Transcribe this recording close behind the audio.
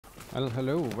Well,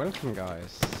 hello, welcome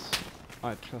guys.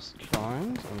 I just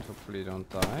joined and hopefully don't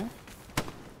die.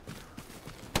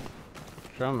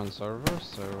 German server,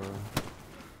 so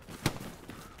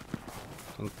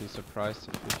don't be surprised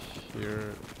if you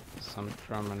hear some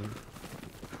German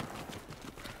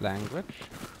language.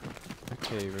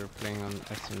 Okay, we're playing on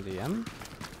SNDM.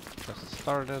 Just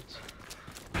started.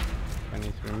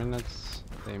 23 minutes.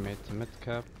 They made the mid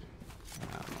cap.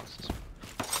 Moses.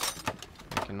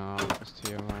 Making our just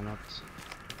here, why not?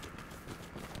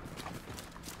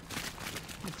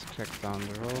 Let's check down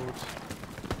the road.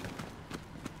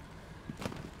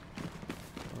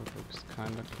 Road looks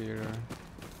kinda clear.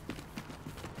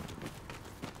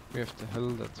 We have the hill,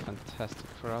 that's fantastic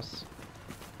for us.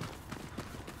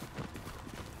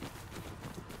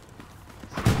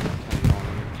 So we can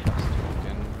normally just walk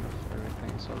in if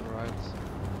everything's alright.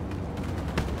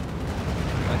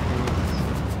 I think it's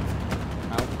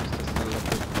out is still a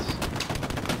bit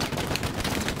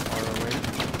far away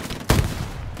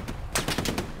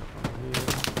from here.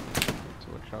 To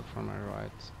watch out for my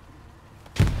right.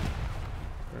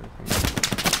 Everything.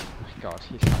 Oh my god,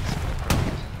 he has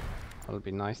background. I'll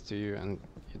be nice to you and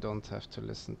you don't have to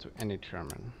listen to any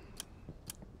German.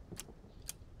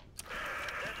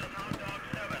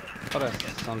 But I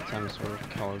sometimes will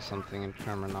call something in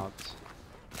German out.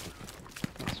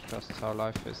 That's just how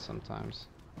life is sometimes.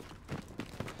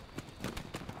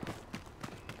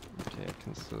 Okay, I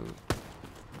can still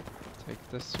take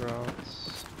this route.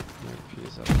 MP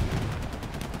is up to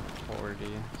 40,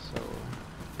 so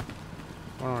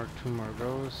one or two more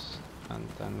goes, and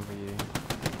then we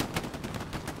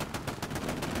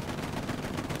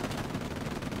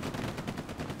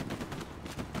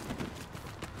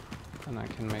and I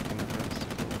can make an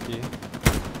aggressive key.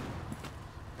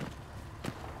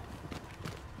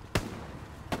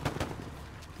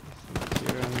 It's not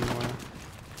here anymore.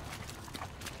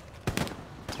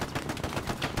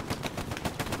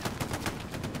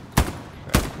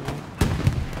 Track me.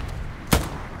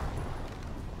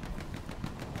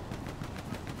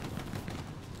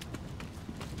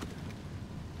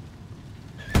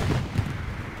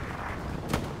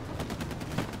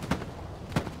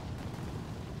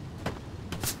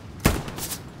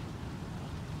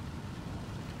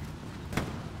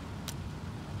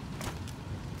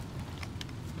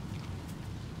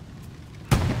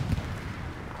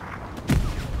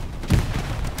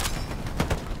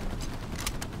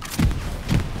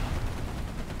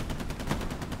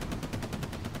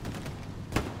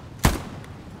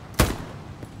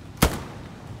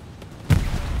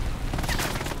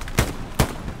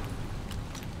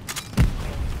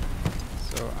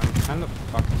 Kind of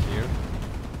fucked here.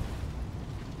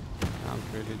 Can't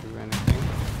really do anything.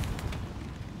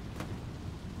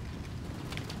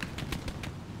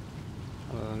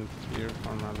 Other than fear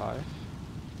for my life.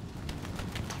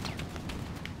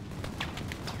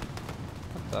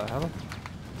 What the hell?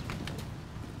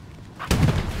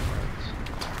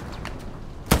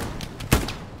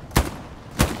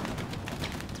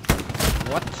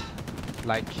 What?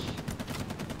 Like,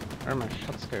 where are my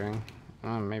shots going?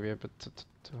 Oh, maybe a bit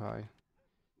too high.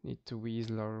 Need to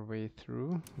weasel our way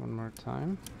through one more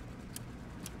time.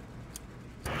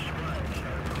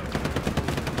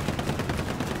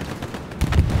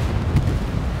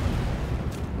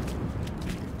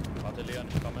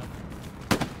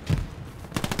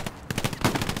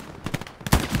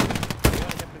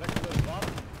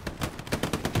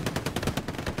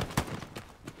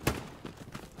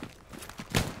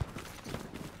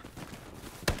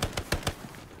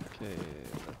 Okay,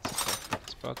 that's a perfect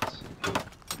spot.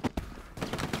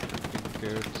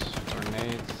 Good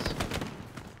grenades.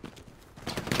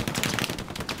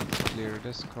 Clear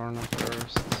this corner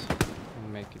first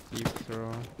and make a deep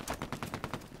throw.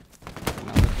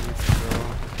 Another deep throw.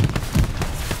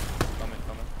 Coming.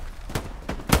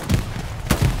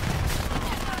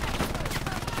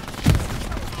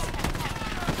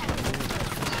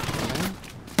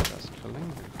 Just killing.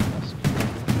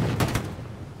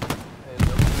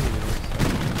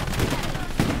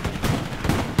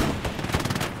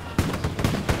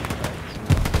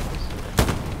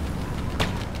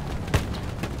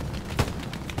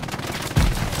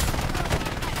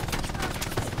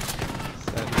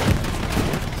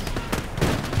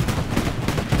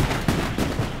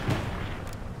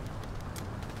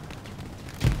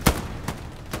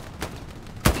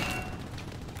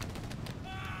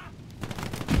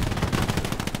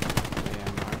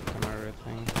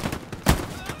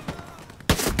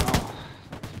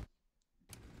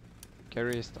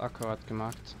 Gary ist akkurat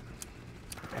gemacht.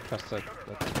 I trust that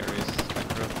Gary is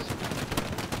accurate.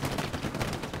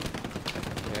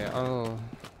 Okay, I'll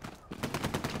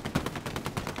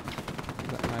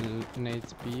I'll nade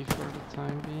B for the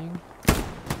time being.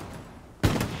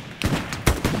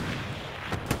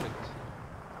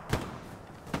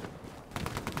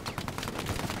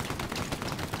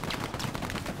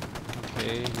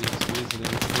 Okay, he's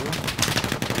weaseling through.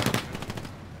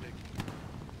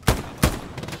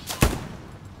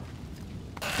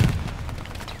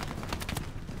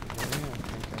 Okay, I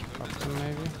think I fucked him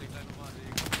maybe.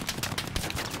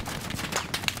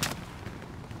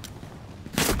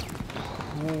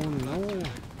 Oh no!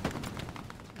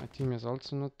 My team is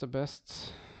also not the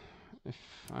best. If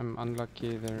I'm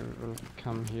unlucky, they will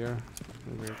come here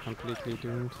and we're completely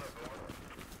doomed.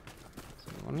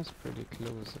 So one is pretty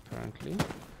close apparently.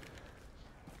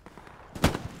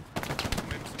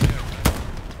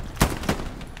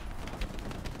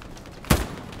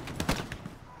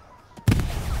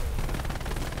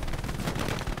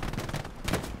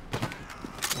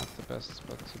 Not the best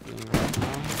spot to be in right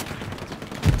now.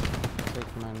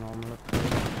 Take my normal approach.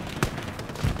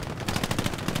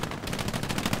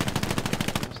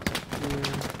 Just up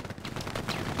here.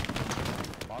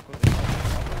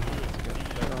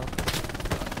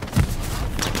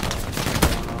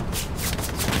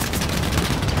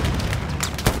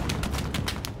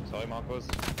 Sorry, Markus.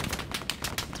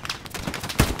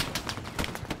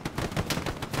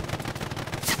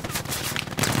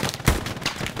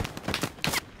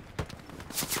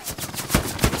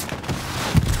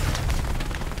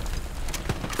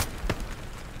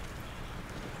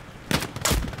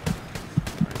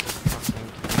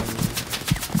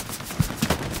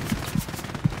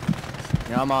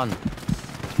 Ja, Mann.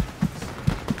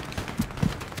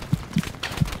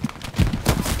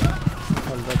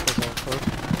 Well, that was awkward.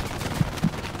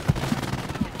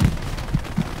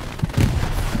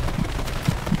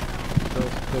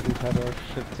 Those didn't have our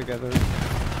shit together.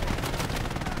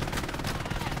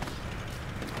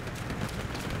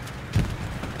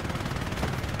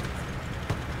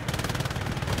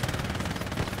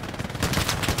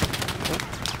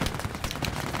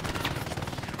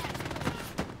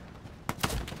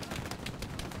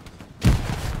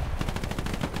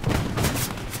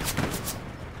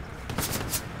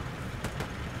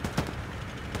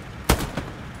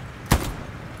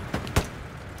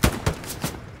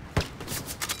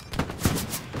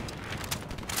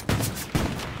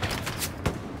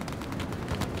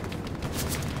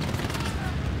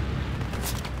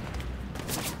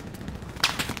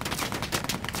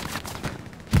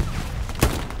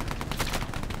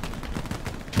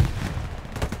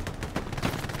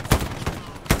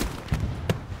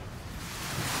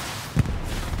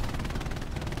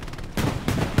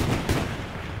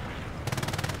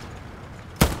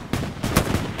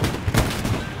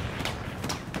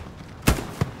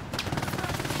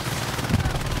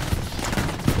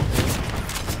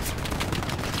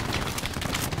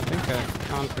 I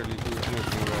can't really do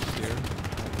anything right here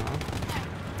right now.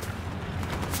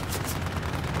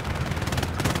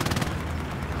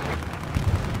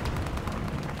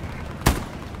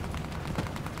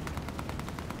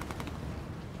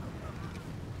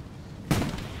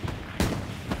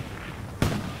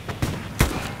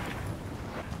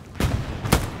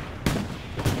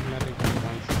 Medical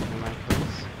runs in my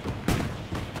place.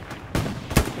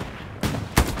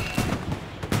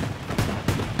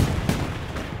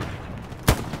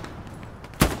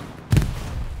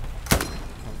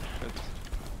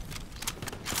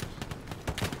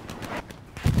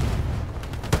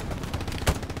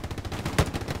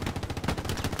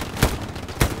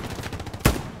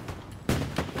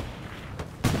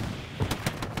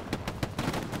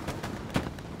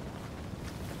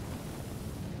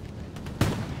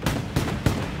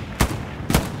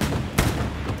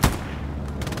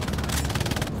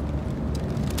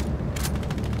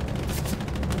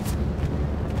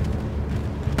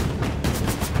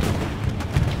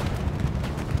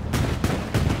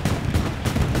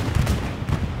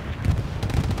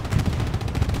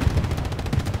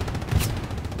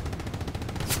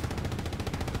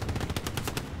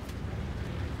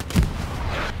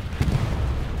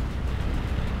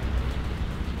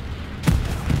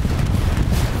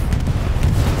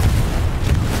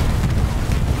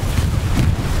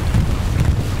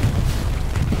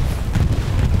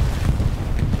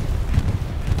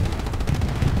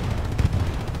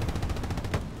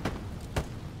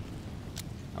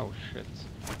 Oh shit.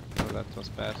 So that was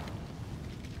bad.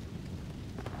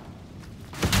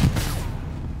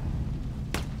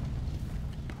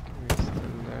 We're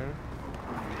still there.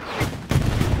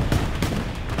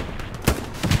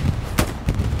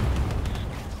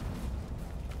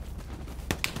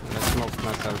 I smoked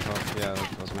myself off. Yeah,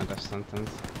 that was my death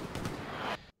sentence.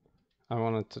 I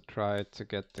wanted to try to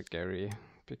get the Gary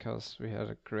because we had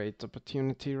a great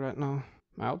opportunity right now.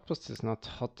 My outpost is not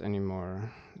hot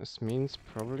anymore. This means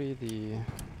probably the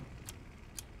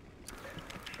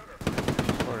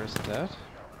core is dead.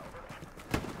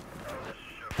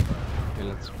 Okay,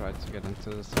 let's try to get into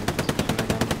the same position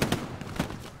again.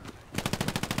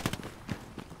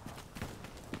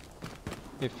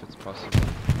 If it's possible.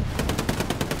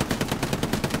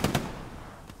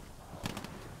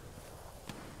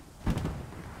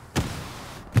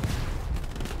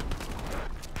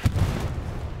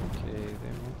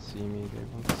 See me, they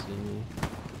won't see me.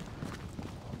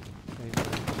 They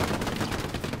won't.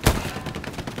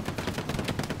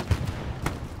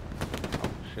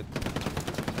 Oh shit.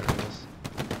 There it is.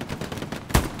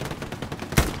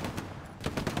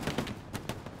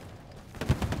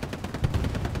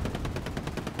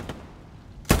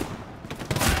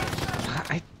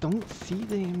 I don't see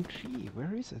the MG.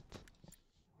 Where is it?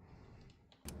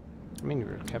 I mean,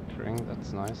 we're capturing,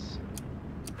 that's nice.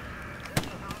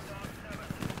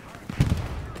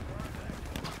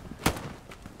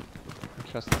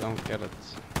 Just don't get it.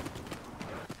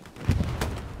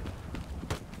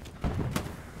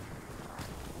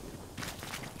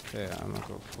 Okay, I'm gonna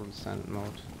go full sand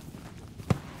mode.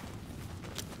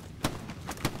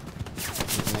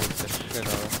 Make the shit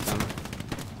out of them.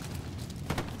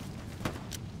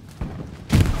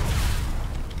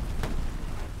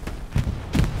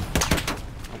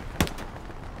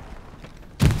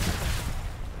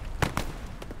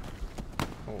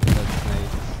 Oh, that's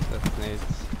nades. That's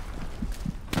nades.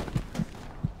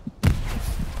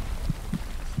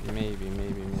 Maybe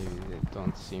they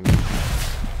don't see me.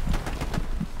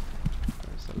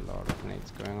 There's a lot of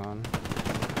nades going on.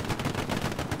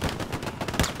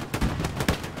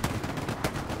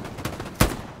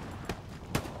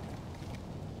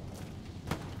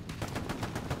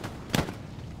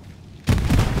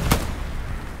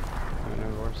 I've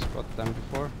never spotted them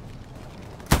before.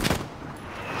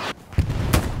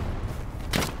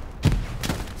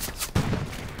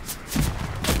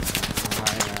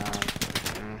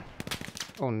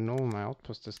 Oh no, my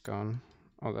outpost is gone.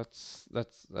 Oh, that's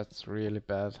really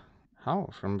bad. How?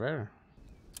 From where?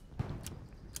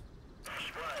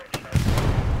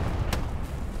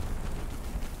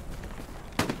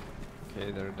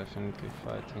 Okay, they're definitely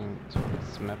fighting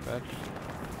towards map edge.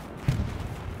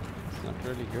 It's not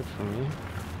really good for me.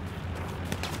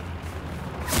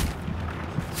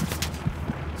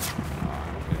 Oh,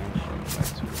 I'm getting shot by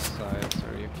two sides.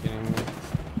 Are you kidding me?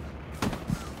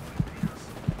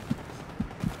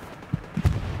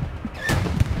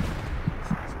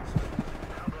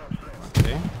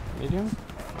 Medium?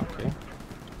 Okay.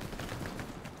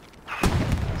 I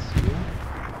see you.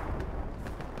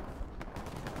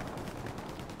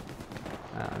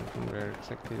 And from where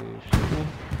exactly did you shoot me?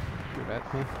 Shoot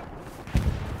at me.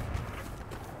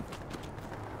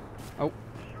 Oh!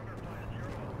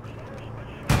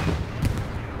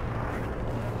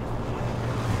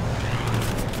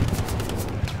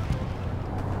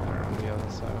 They're on the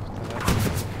other side of the left.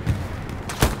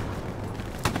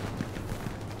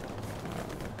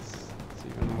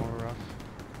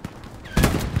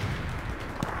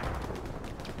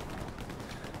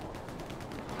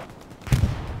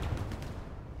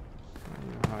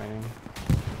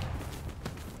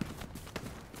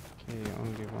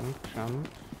 Only one jump.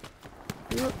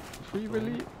 Free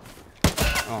willy.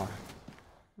 Oh.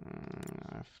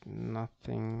 I have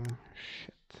nothing.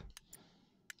 Shit.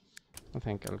 I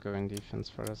think I'll go in defense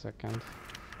for a second.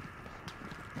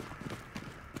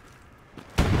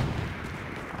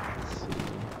 Let's see.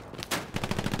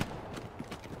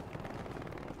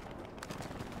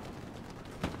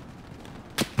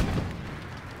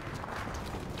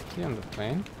 Is he on the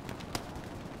plane?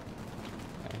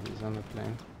 Yeah, he's on the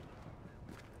plane.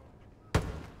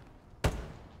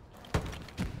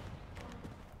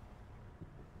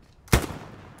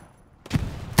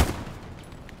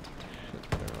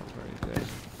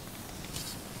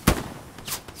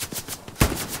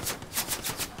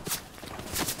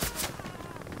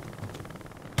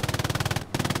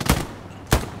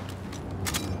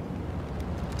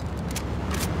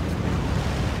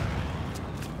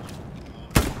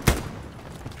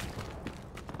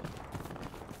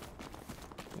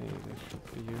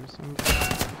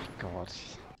 God.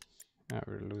 Yeah,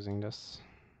 we're losing this.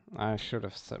 I should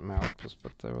have set my outpost,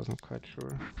 but I wasn't quite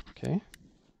sure. Okay.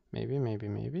 Maybe.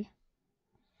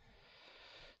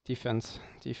 Defense.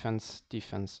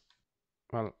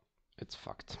 Well, it's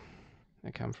fucked.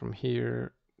 They come from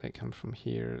here,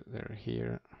 they're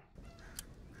here.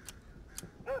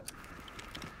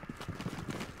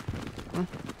 Where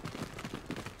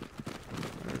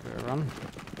do I run?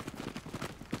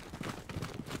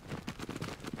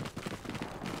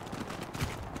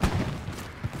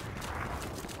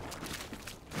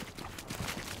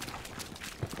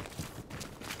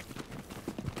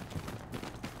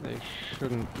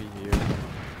 shouldn't be here.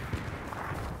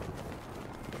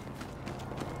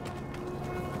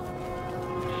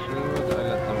 Should I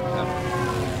let them cap?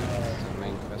 That's the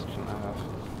main question I have.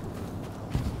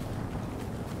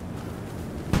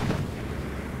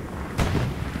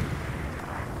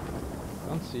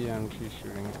 Don't see MG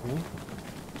shooting at me.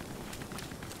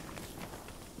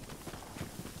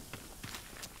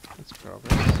 Let's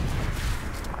progress.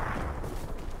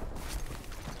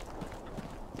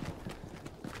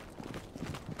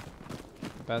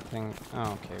 Bad thing.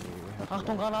 Oh, okay, we have.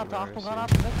 Achtung Granate, where Achtung is he?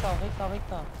 Granate, weg da, weg da, weg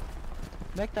da.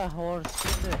 Weg da, Horst,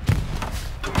 bitte.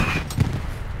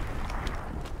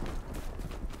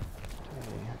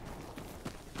 Okay.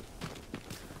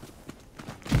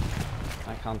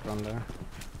 I can't run there.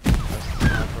 There's the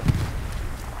sniper.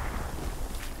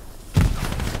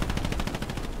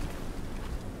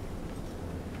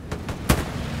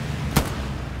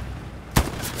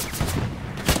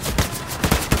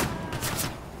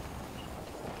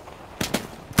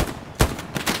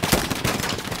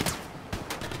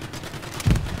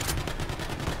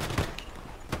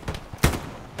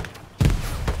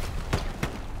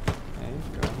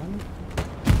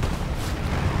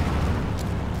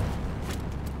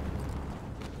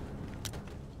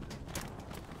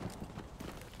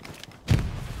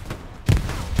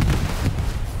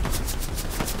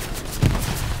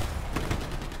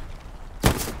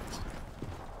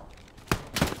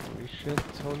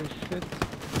 Holy shit.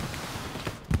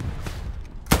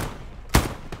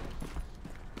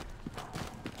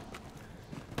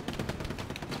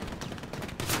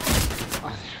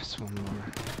 Ah, there's one more.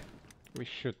 We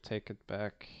should take it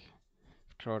back.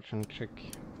 If Georgian chick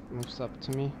moves up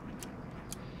to me.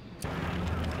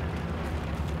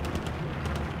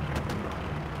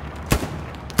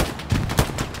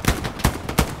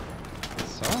 I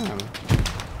saw him.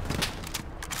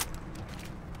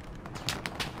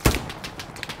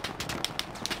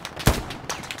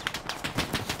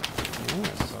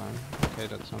 Okay,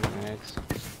 that's only grenades.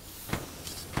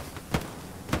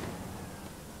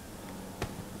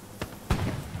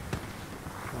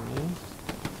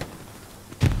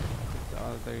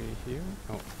 Are they here?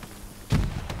 Oh.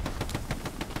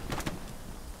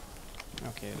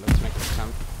 Okay, let's make a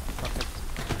camp. Fuck it.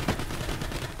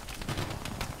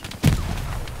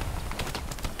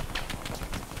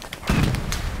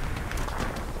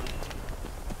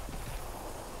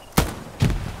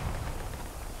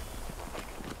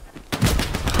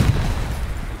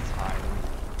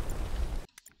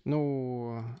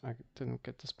 No, I didn't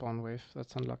get the spawn wave.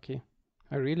 That's unlucky.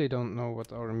 I really don't know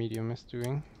what our medium is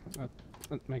doing.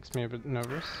 That makes me a bit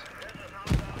nervous.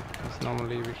 Because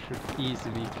normally we should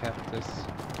easily cap this.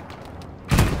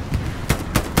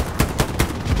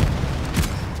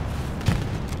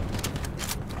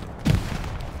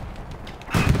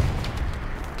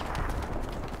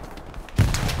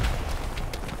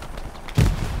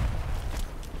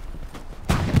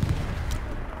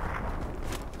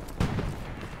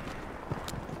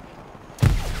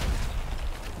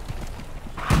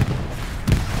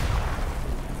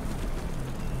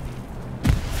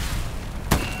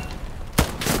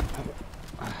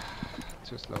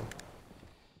 Too slow.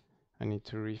 I need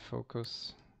to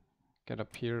refocus. Get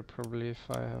up here probably if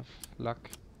I have luck.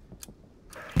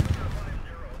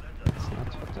 It's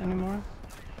not hot anymore.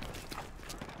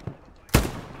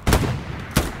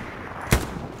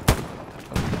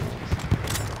 That makes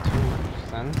too much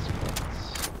sense, but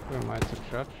who am I to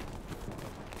judge?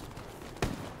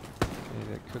 Okay,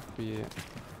 they could be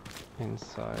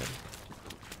inside.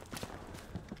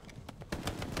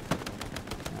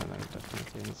 Yeah, they're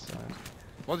definitely inside.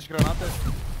 Wat is Granate?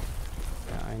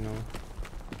 Yeah, I know.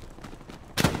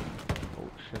 Oh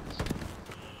shit.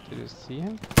 Did you see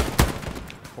him?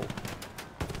 Oh.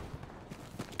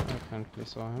 I apparently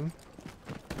saw him.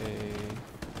 Okay.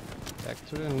 Back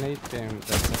to the nade game.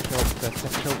 That's a joke, that's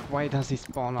a joke. Why does he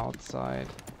spawn outside?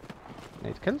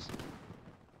 Nade kills?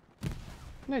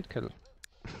 Nade kill.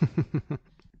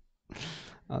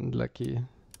 Unlucky.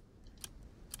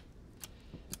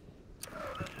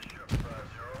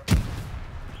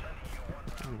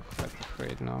 I'm quite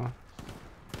afraid now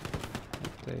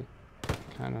that they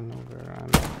kind of know where I'm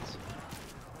at.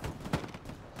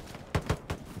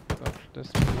 Dodge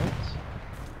this bullet.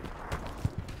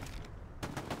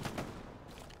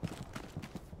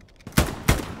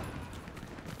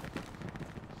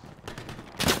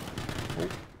 Oh.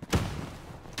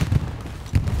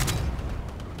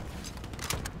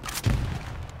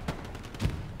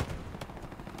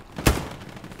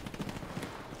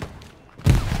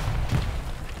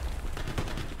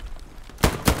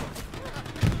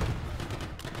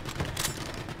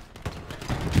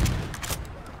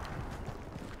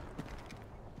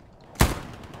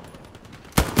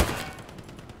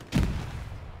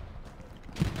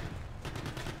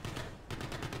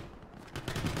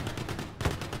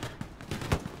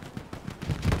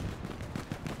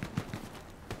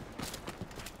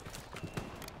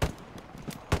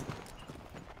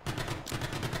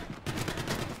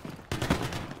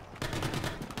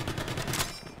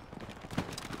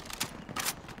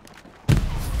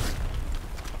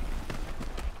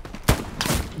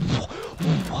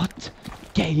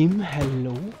 game?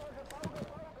 Hello?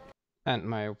 And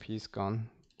my OP is gone.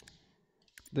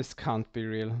 This can't be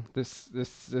real. This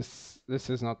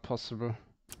is not possible.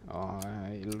 Oh,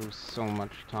 I lose so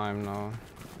much time now.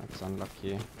 That's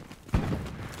unlucky.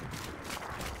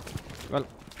 Well,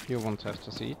 you won't have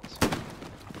to see it.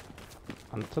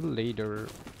 Until later.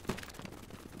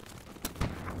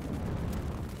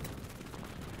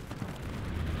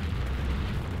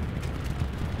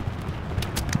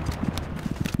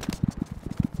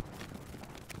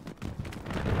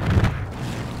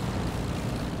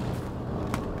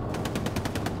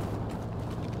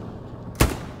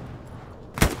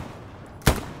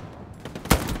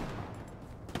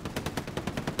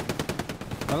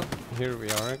 Well, here we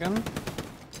are again.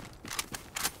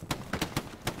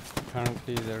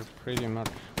 Apparently they're pretty much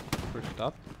pushed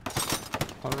up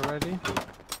already.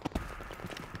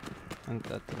 And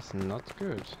that is not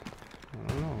good. I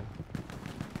don't know.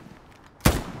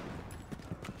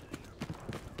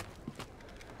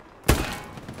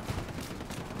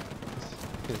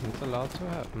 This isn't allowed to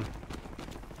happen.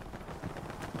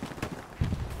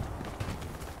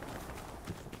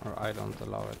 Or I don't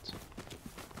allow it.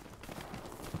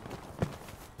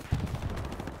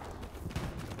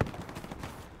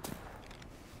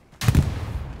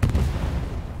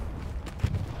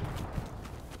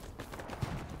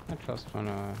 I just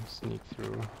wanna sneak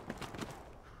through.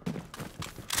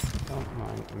 Don't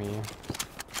mind me.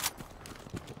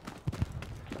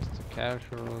 Just a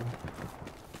casual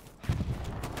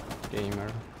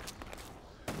gamer.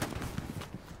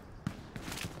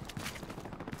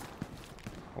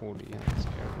 Holy, that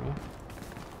scared me.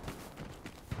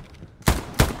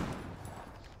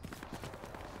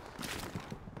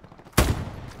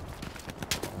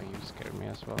 Oh, you scared me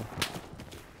as well.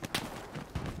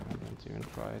 I didn't even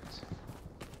try it.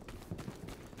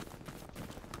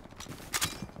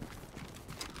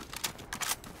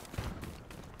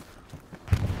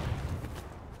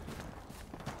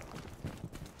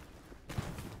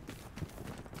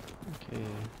 Okay.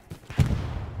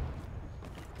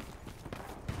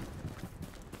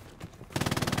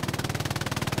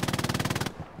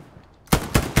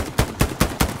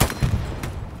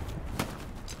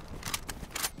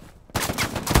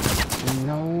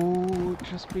 No,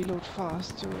 just reload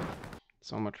faster.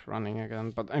 So much running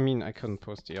again, but I mean, I couldn't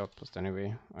post the outpost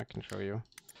anyway. I can show you.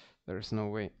 There's no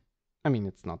way. I mean,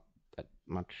 it's not that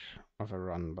much of a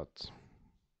run, but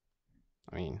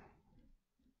I mean,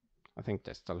 I think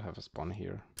they still have a spawn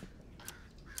here.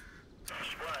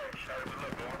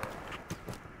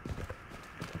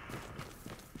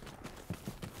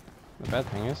 The bad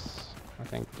thing is, I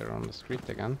think they're on the street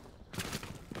again.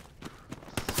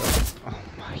 So, oh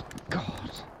my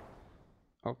god.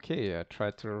 Okay, I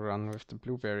tried to run with the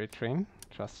blueberry train,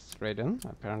 just straight in.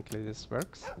 Apparently this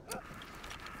works.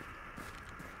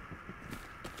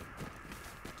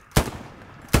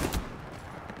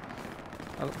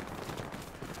 Well,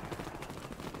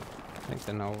 I think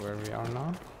they know where we are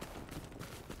now.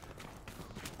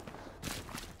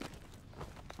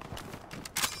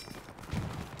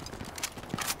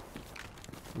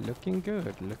 Looking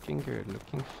good, looking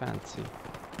fancy.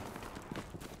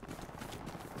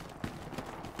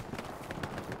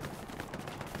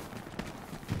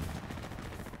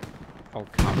 Oh,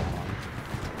 come on.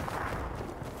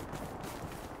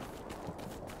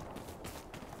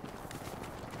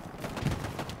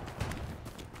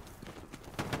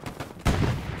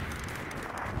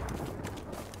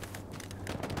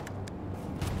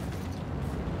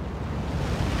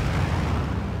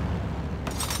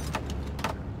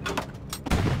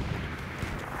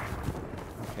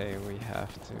 Okay, we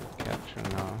have to capture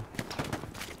now.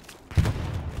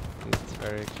 It's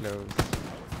very close.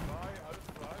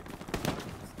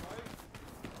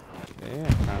 Okay,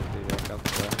 apparently they got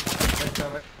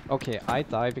the... Okay, I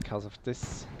die because of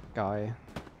this guy.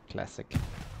 Classic.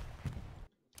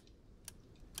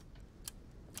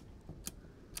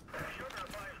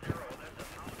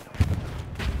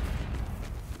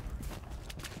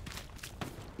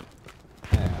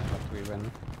 Yeah, but we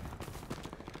win.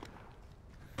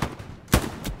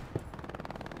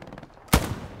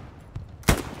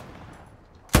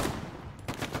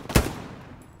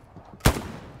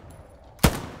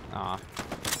 Ah.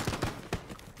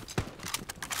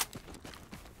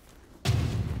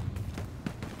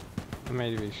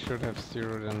 Maybe we should have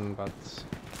zeroed in, but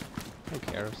who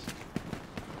cares?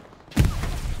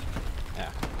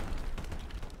 Yeah.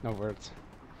 No words.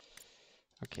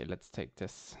 Okay, let's take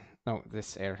this. No,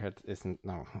 this airhead isn't...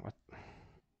 No, what?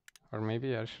 Or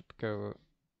maybe I should go...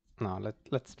 No,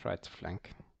 let's try to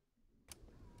flank.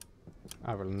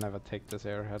 I will never take this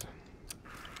airhead.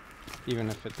 Even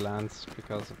if it lands,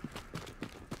 because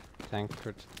tank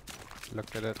could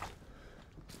look at it.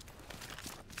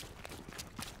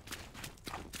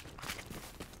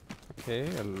 Okay,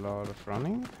 a lot of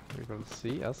running. We will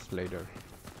see us later.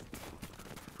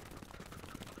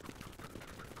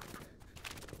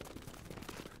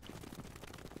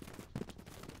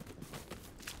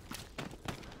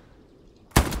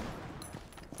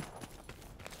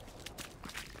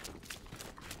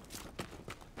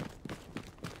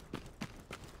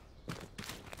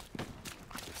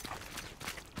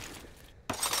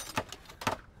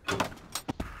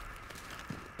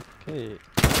 Okay,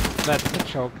 that's a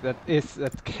joke. That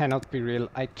cannot be real.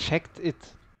 I checked it,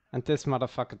 and this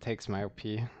motherfucker takes my OP.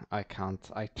 I can't.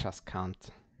 I just can't.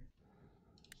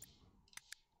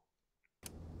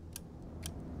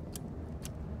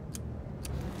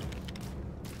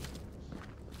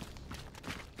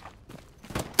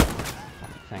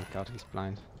 Thank God he's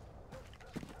blind.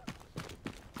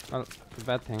 Well, the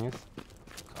bad thing is...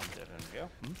 Kommt der denn her?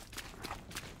 Hm?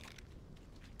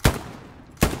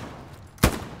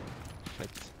 Shit.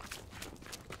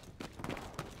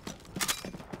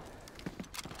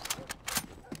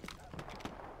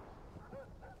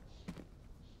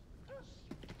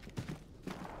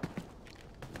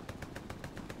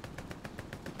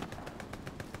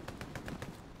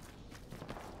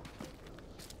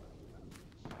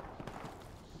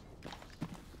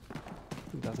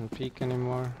 He doesn't peek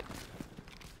anymore.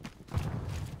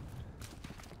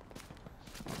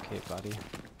 Okay, buddy.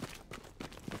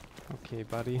 Okay,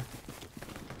 buddy.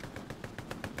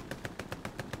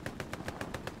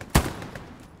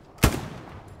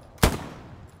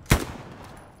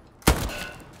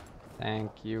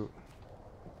 Thank you.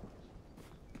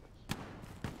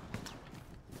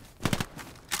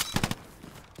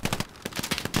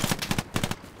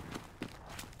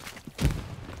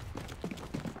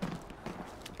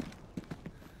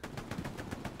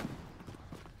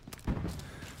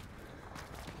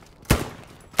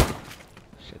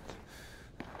 Shit.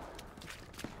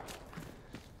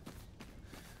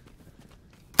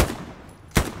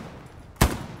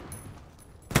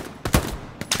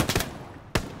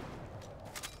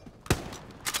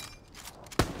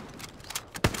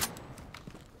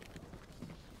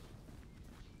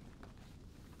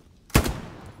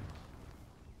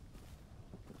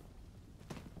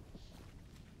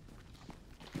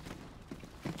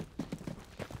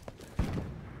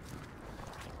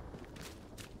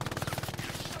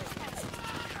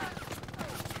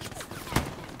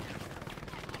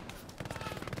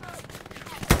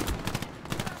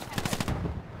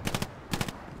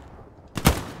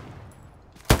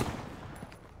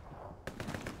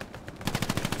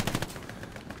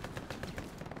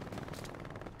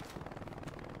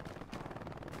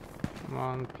 Come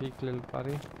on, peek, little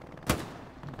buddy.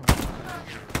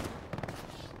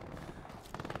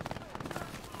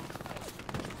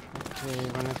 Okay,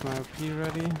 when is my OP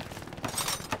ready?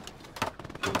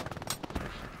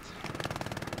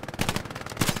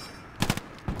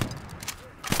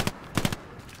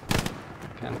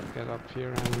 Can't get up here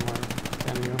anymore,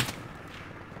 can you?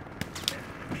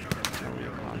 No,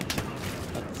 you can't.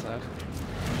 That's sad.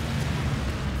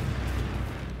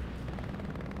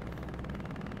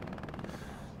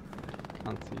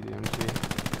 Can't see the MG.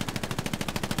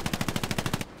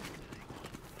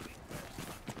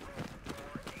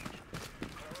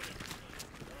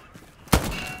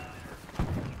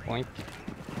 Boink.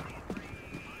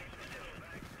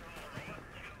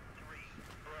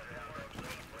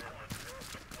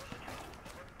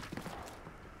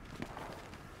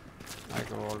 I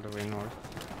go all the way north.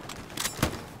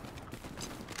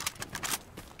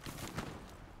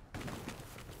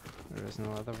 There is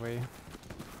no other way.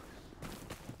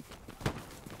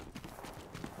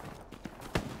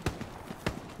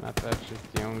 That edge is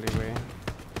the only way.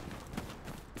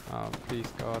 Oh, please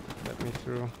God, let me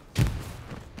through.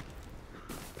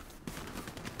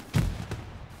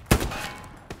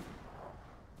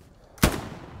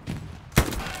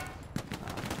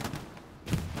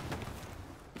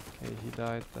 Okay, he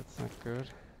died, that's not good.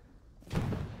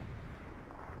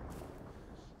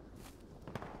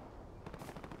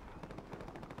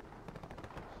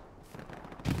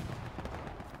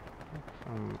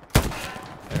 From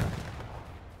there.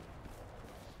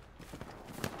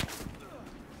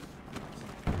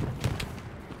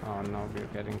 Oh no, we're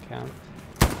getting camped.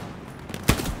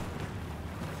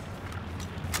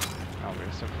 Oh,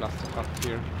 we're so clusterfucked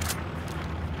here.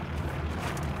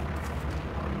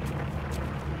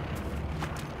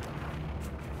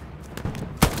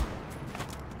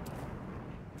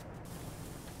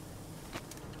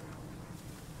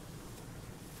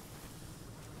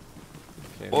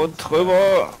 Okay, Und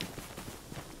drüber!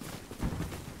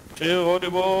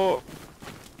 Geronimo!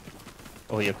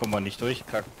 Oh, hier kommen wir nicht durch.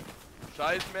 Kack.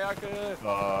 Scheiß Merkel!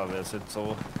 Ah, wir sind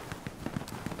so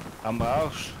am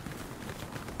Arsch.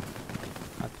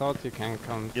 I thought you can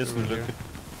come Hier ist through eine here. Lücke.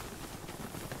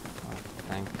 Oh,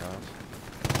 thank God.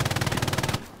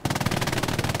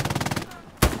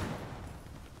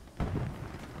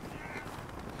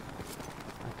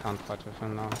 I can't fight with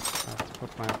him now. I have to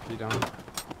put my AP down.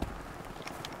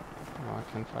 Oh, I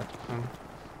can fight with him.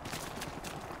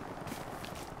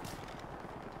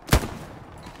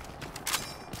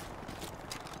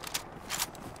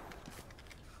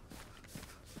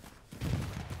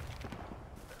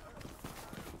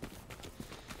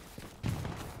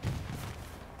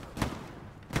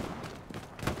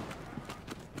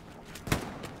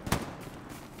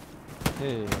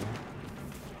 Okay,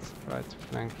 let's try to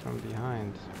flank from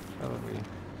behind, shall we?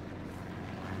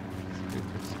 This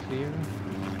looks clear.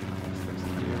 This looks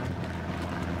clear.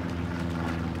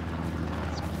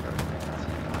 That's perfect.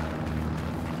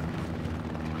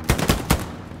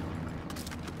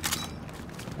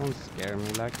 Don't scare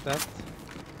me like that.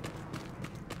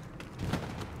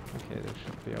 Okay, they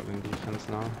should be all in defense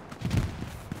now.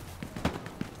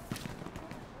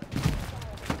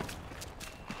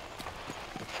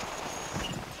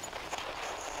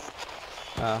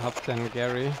 Hop then,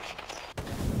 Gary.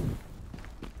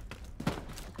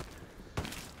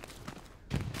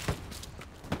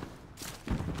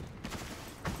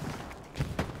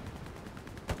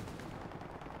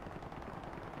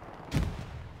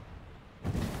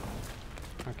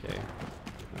 Okay.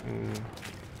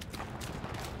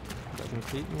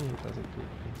 Doesn't beat me, it doesn't beat me.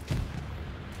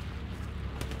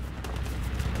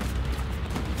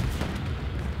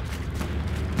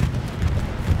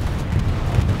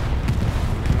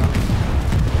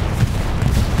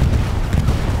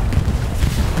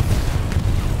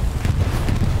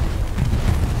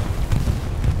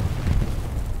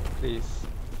 Please.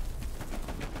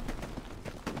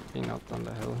 Be not on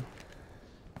the hill.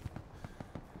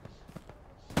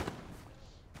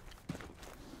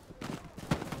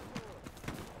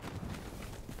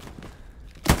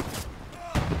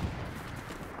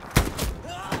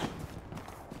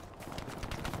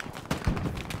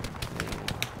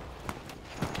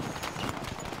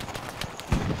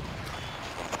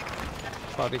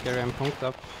 Body Gary and Punkt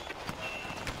up.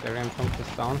 Gary and Punkt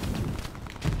is down.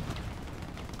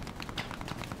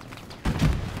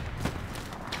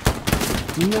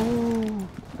 No!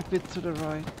 A bit to the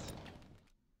right.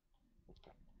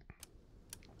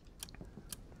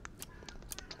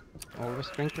 Always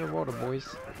drink your water,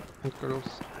 boys and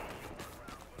girls.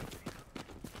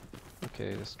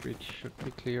 Okay, the street should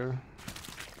be clear.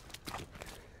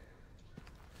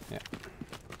 Yeah.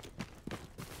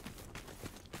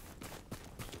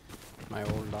 My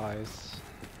old eyes.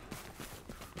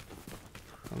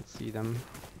 Don't see them.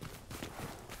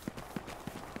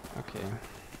 Okay.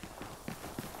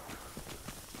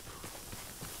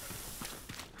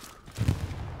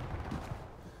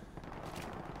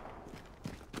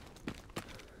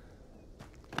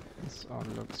 This all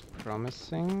looks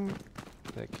promising.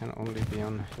 They can only be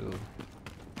on hill.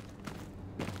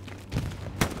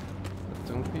 But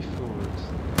don't be fooled.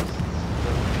 There's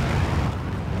still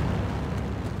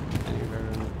anywhere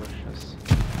in the bushes.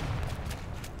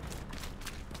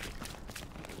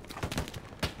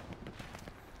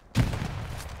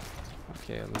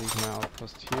 Okay, I'll leave my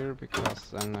outpost here because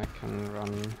then I can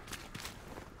run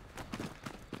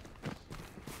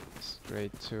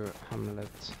straight to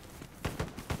Hamlet.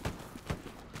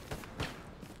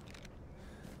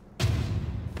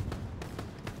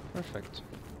 Perfect.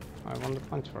 I won the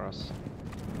point for us.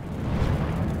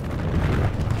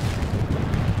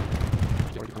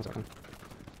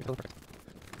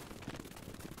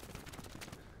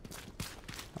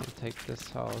 I'll take this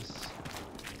house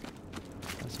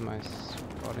as my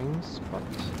spotting spot.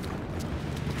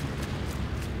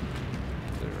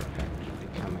 They're actually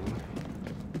coming.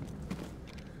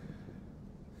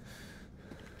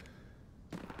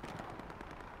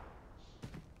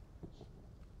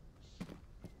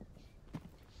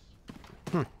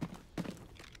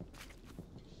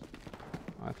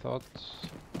 I thought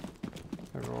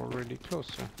they were already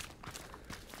closer.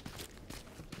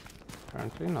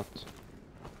 Apparently not.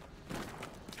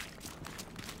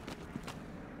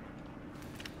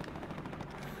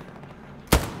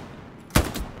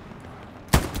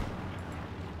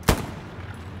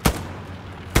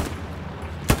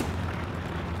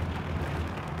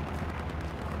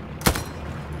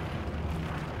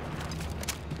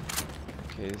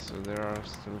 Okay, so there are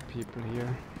still people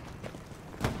here.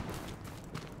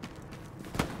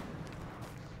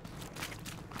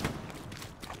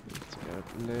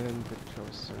 little bit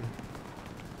closer.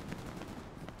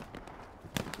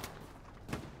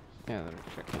 Yeah, they're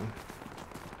checking.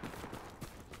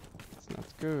 It's not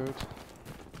good.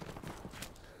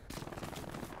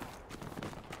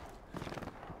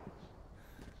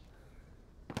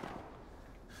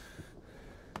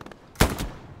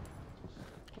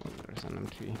 Oh, there's an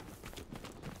MT.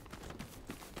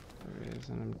 There is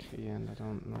an MT and I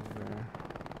don't know where.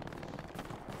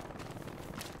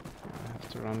 I have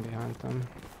to run behind them.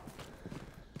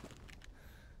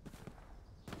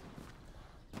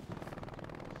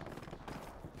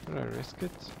 Should I risk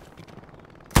it?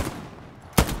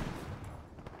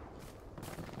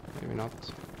 Maybe not.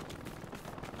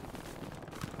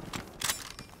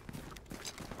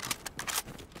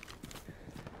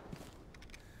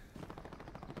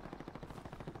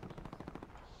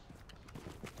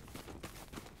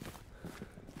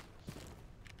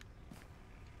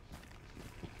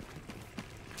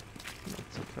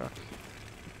 It's a truck.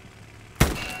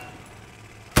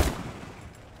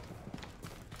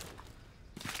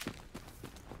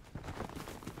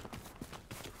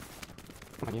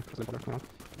 Come on, yeah, there's a border, come on.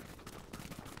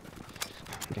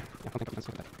 Okay, yeah, I think I can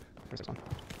save that. Where's this one?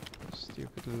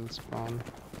 Stupid little spawn.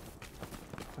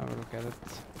 Have a look at it.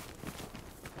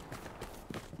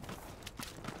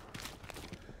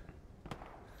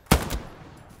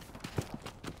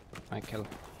 I kill.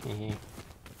 Hehe.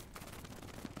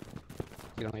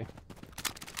 Get on here.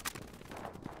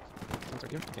 Sounds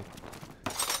right here? Okay.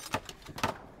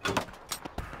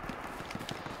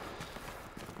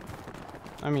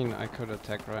 I mean, I could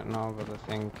attack right now, but I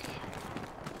think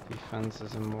defense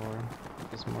is more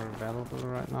valuable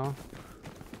right now.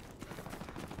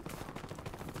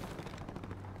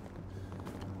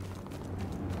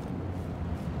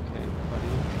 Okay,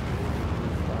 buddy.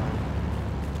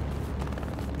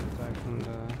 Die from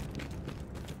the...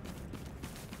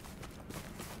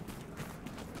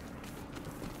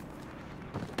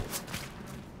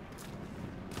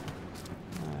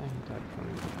 he died from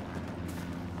the...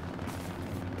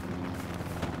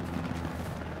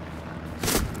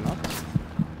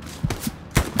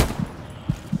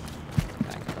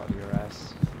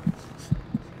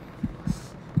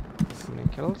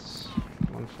 Kills?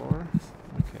 1-4.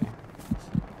 Okay.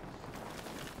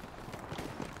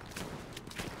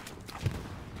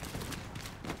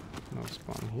 No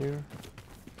spawn here.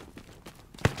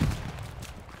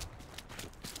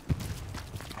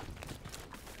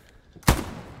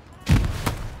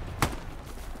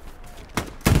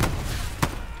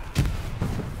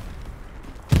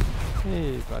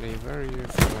 Hey buddy, where are you going?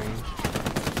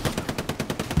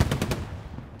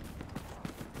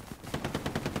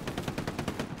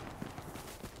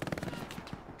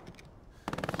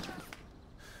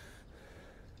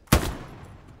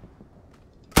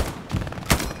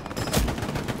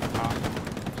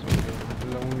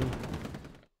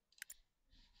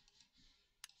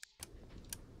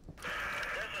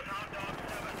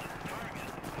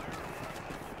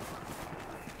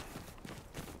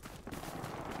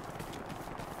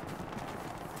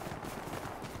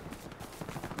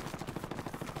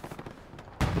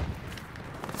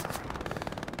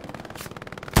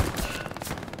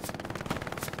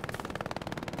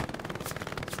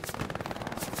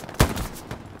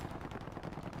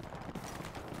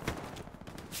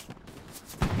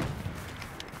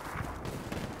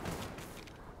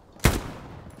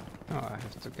 Oh, I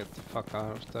have to get the fuck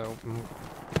out of the open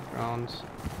ground.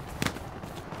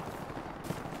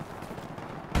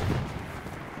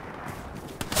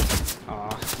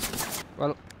 Ah,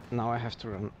 well, now I have to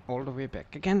run all the way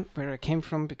back again where I came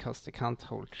from because they can't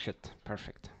hold shit.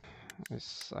 Perfect.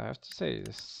 This, I have to say,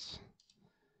 this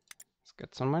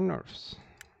gets on my nerves.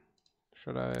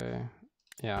 Should I?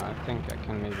 Yeah, I think I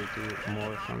can maybe do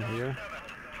more from here.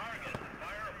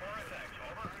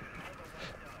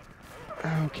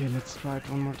 Okay, let's try it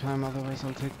one more time, otherwise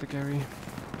I'll take the Gary.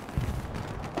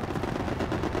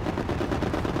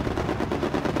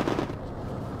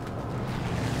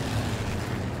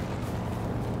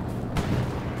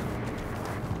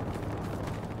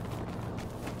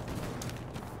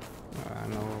 I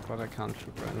know, but I can't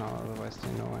shoot right now, otherwise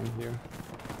they know I'm here.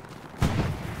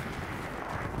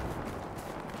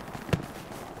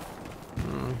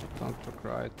 Don't look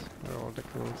right, where are all the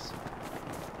kills?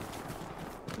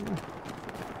 Yeah.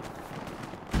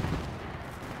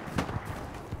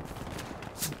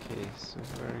 Okay, so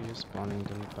where are you spawning,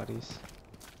 little buddies?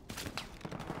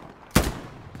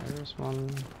 There's one.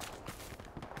 There's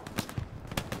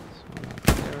one up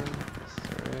there. Yes,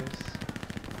 there is.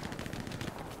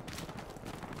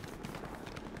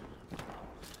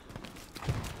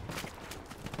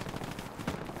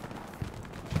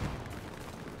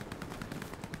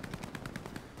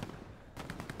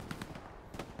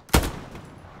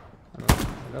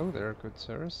 Hello there, good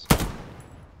sirs.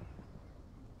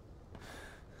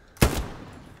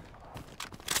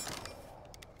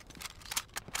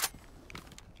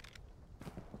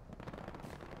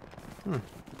 Do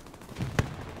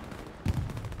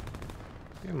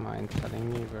you mind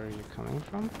telling me where you're coming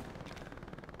from?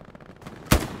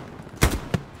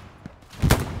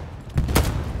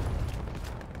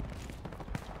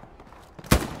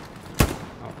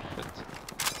 Oh shit.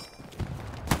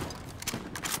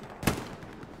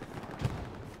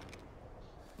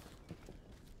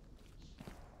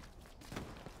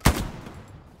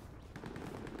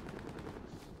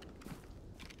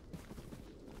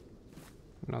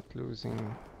 Not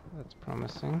losing, that's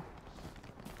promising.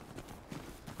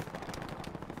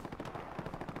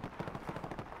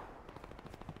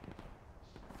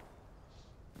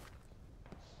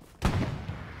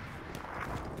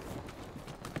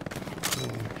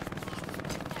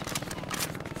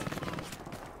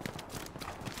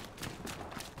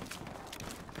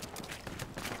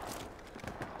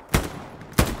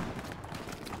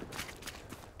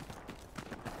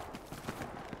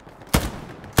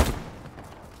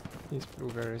 These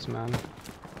blueberries, man.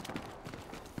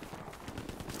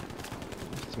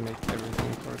 Just to make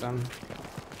everything for them.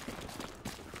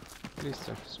 At least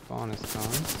their spawn is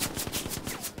gone.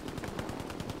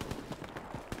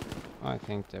 I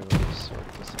think they will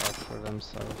sort this out for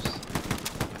themselves.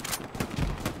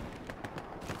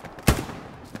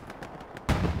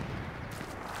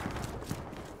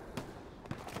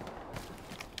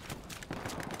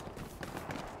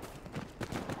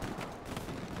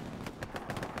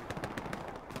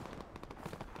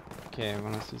 Okay, I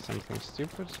wanna see something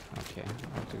stupid. Okay,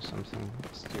 I'll do something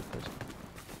stupid.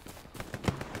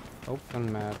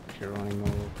 Open map,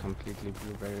 Geronimo, completely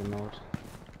blueberry mode.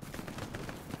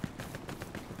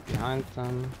 Behind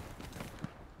them.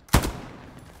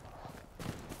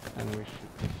 And we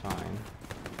should be fine.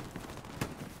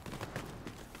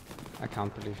 I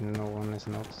can't believe no one is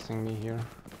noticing me here.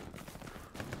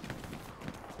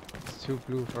 It's too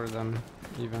blue for them,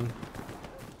 even.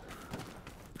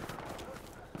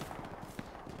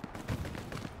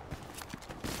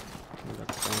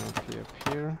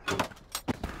 Up here.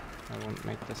 I won't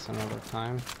make this another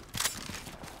time.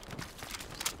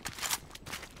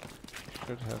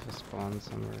 Should have a spawn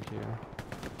somewhere here.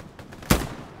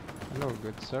 Hello,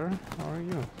 good sir. How are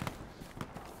you?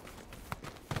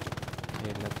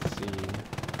 Okay, let's see.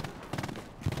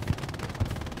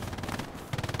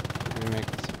 Should we make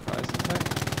a surprise attack?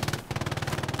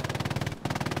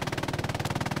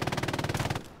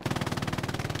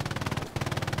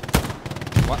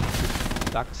 What?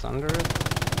 Ducks under it?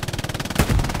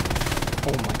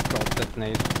 Oh my god, that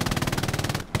nade.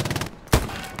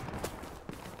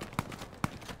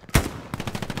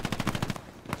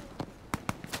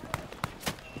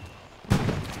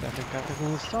 Static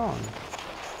everything is on.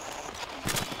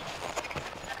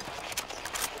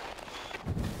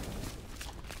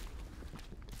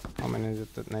 How many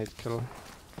did that nade kill?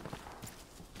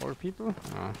 4 people?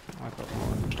 Oh, I thought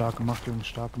more. Stark gemacht, Jungs,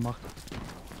 stark gemacht.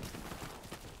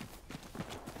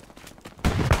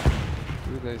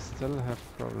 Do they still have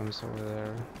problems over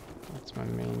there? That's my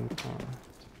main point.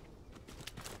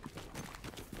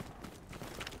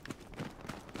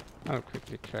 I'll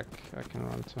quickly check. I can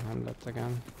run to Hamlet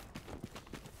again.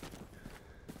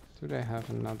 Do they have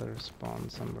another spawn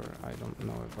somewhere I don't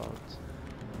know about?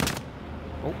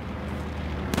 Oh!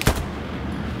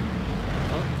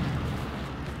 Oh!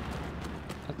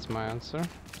 That's my answer.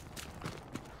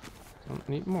 Don't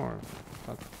need more.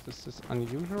 But this is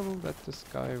unusual that this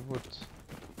guy would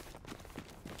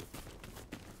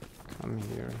come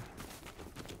here.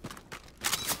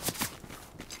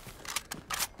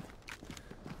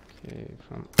 Okay,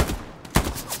 from...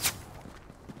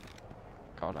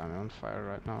 God, I'm on fire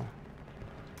right now.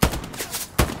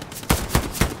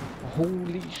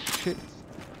 Holy shit!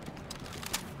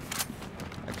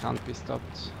 I can't be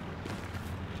stopped.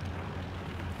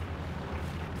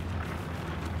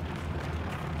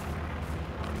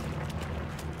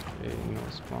 Okay, no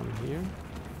spawn here.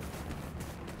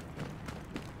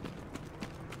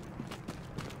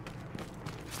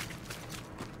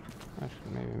 I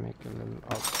should maybe make a little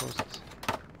outpost.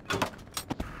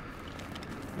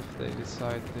 If they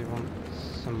decide they want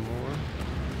some more.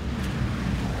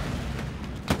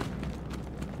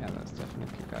 Yeah, that's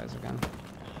definitely guys again.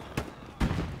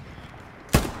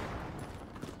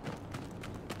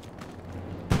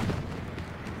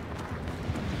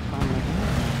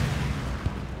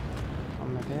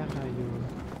 Where are you?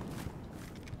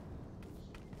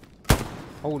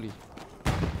 Holy.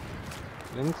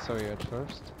 Didn't saw you at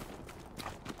first.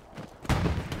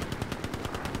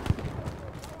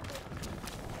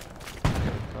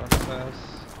 SS.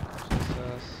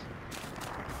 SS.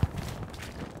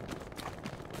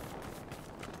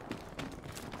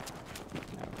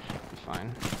 Yeah, we should be fine.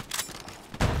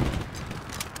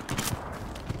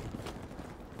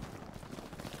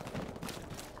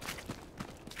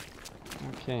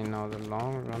 Okay, now the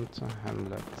long run to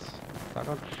Hamlet. That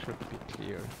should be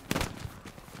clear.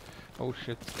 Oh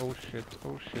shit, oh shit,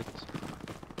 oh shit.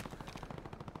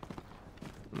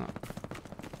 No.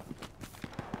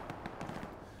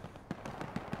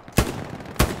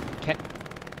 Okay.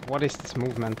 What is this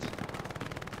movement?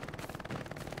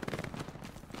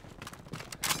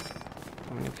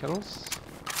 How many kills?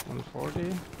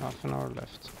 140, half an hour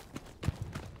left.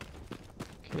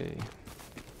 Okay.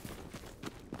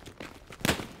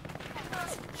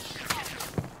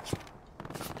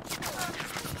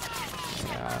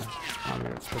 Yeah, I'm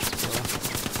here, let's go.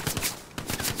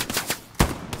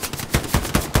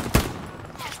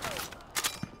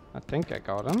 I think I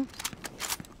got him.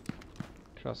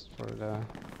 Just for the...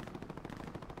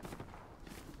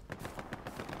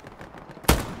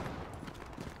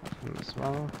 Got him as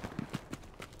well.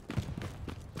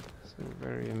 So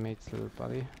very mate's little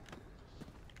buddy.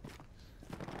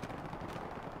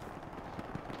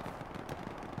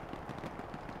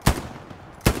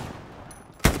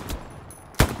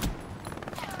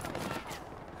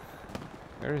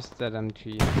 Where is that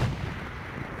MG?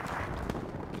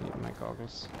 Need my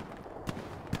goggles.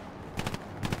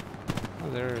 Oh,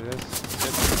 there it is.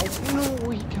 Oh, no,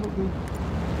 he killed me. I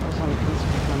was on a kill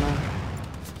streak right now.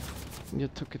 You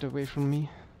took it away from me.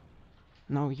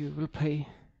 Now you will pay.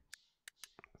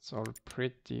 It's all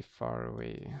pretty far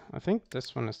away. I think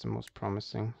this one is the most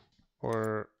promising.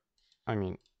 Or, I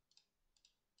mean...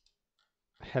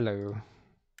 Hello.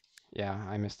 Yeah,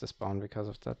 I missed the spawn because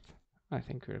of that. I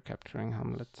think we're capturing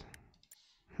Hamlet.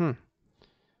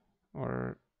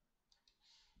 Or...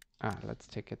 Ah, let's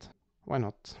take it. Why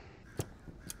not?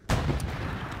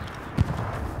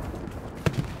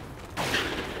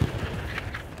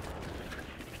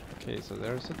 Okay, so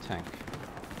there's a tank.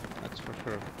 That's for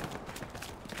sure.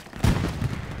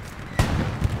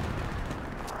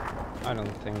 I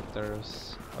don't think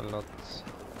there's a lot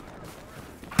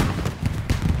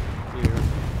here.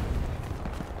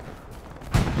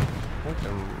 I think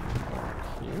there are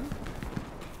here?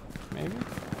 Maybe?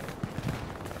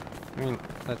 I mean,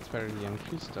 that's where the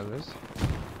entry still is.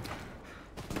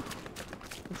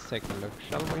 Let's take a look,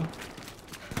 shall we?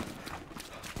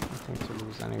 Nothing to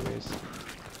lose anyways.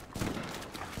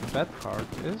 The bad part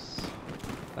is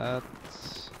that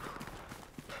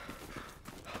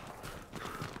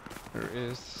there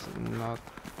is not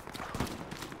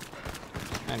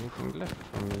anything left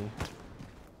for me.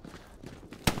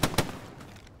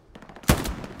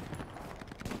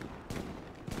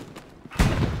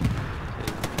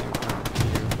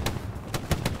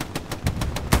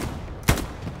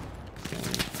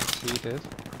 Did.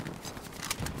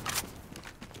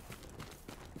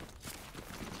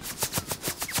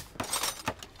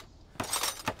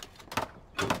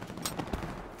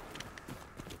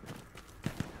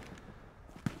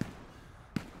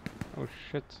 Oh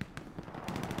shit.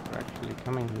 They're actually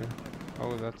coming here.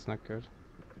 Oh, that's not good.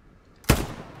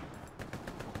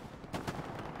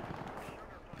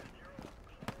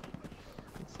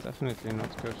 It's definitely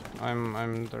not good.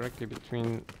 I'm directly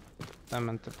between them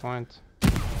and the point.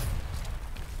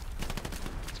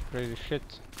 Pretty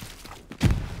shit.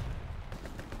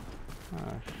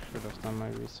 I should have done my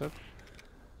research.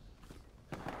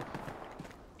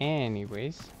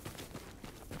 Anyways.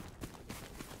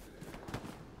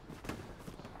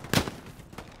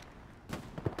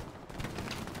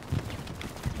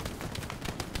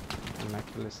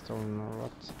 Immaculate stolen or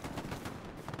what?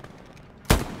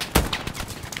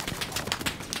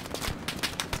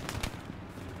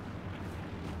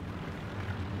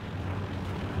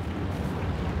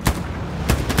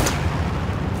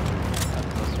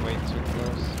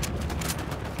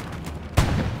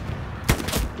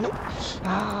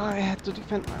 I had to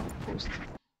defend my outpost.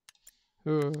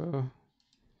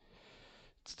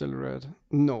 It's still red.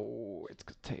 No, it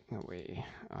got taken away.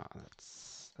 Ah,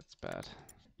 that's bad.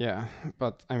 Yeah,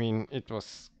 but I mean, it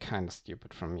was kind of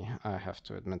stupid from me. I have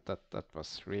to admit that that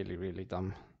was really, really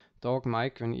dumb. Dog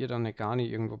Mike, wenn ihr da eine Garni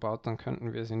irgendwo baut, dann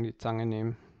könnten wir sie in die Zange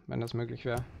nehmen, wenn das möglich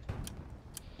wäre.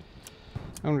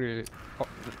 I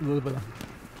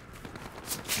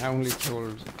only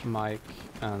told Mike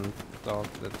and Dog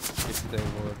that if they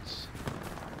would...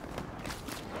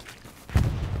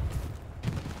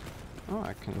 Oh,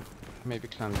 I can maybe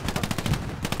climb the truck.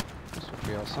 This would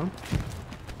be awesome.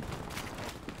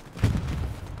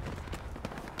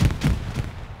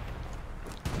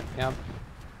 Yep.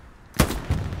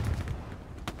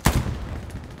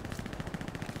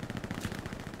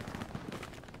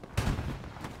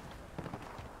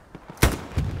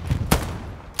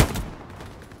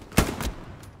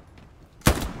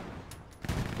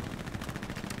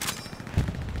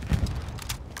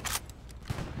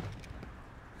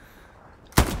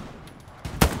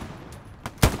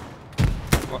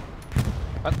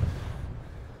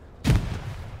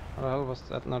 hell was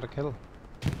that not a kill?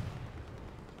 Is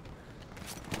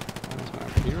my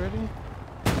MP ready?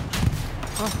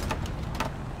 Oh.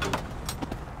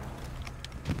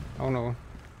 Oh no.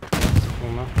 It's a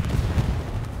boomer.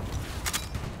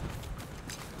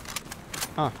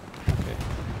 Ah, okay.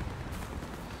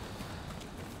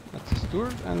 That's a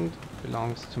steward and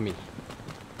belongs to me.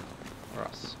 Or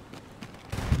us.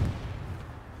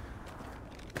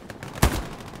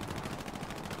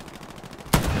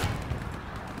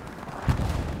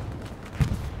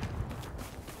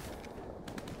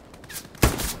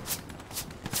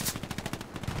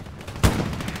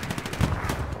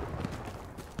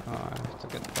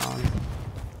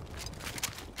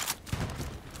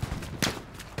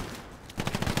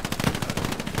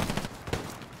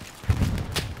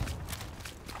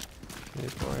 Hey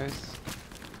boys,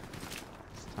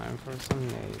 it's time for some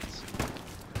nades.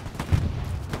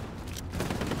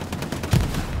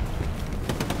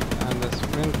 And a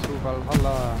sprint to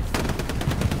Valhalla.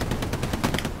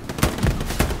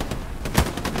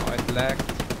 Oh, it lagged.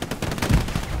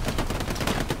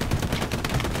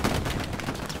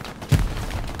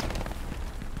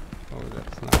 Oh,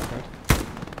 that's not good.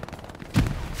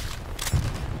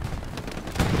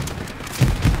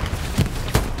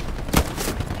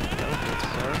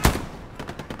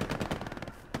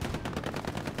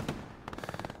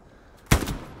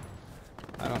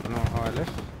 I don't know how I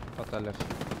live, but I live.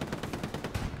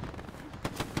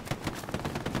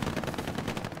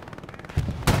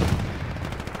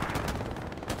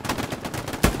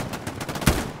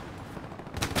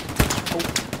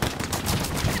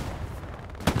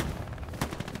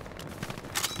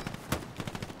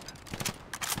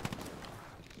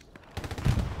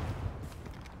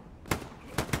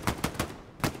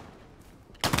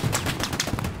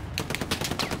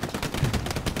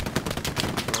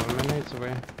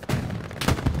 Away.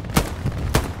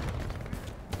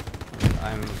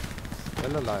 I'm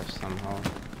still alive somehow.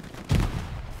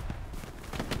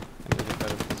 I need a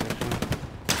better position.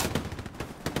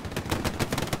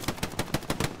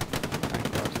 Thank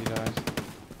God he died.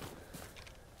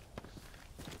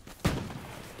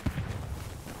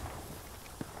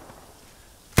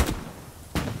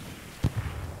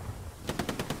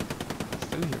 I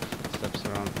still hear footsteps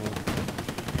around me.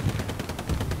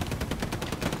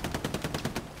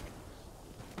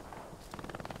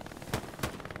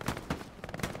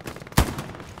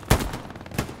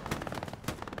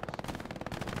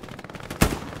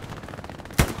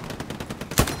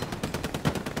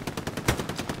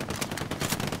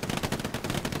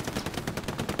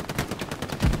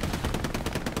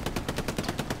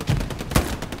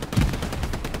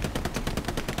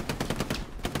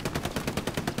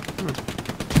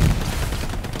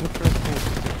 Interesting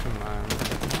position, man.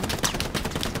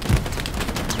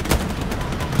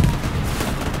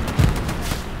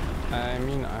 I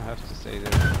mean, I have to say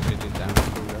they're pretty damn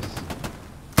clueless.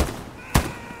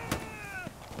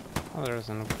 Oh, there's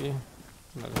an OP. I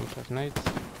don't have nades.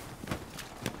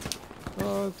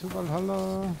 Oh, to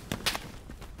Valhalla.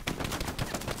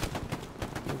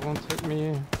 It won't hit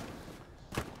me.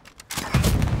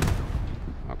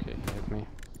 Okay, he hit me.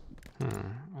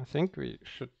 I think we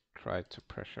should try to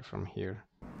pressure from here.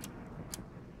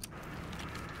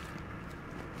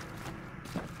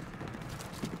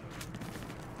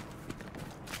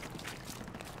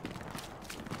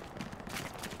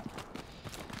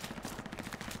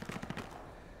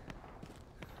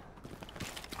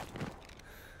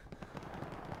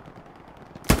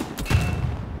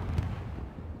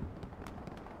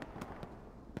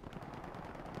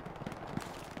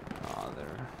 Oh,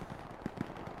 there.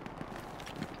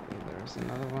 Okay, there's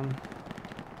another one.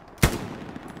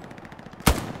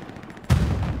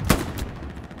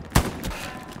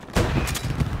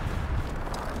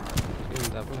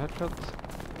 Double headshot.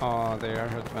 Oh, the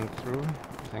airhead went through.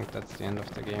 I think that's the end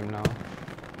of the game now.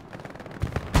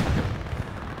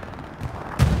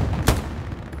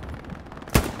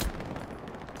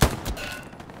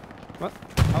 What?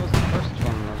 How was the first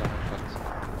one not a headshot?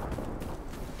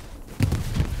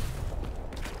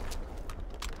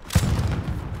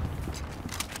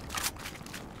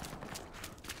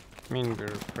 I mean,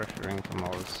 we're pressuring from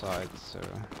all sides, so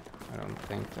I don't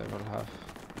think they will have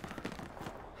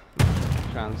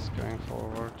chance going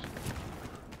forward.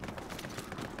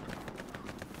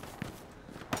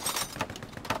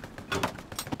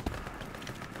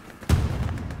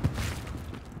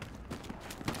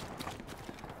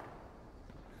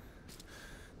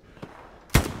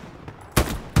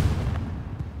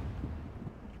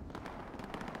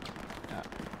 Yeah,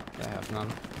 they have none.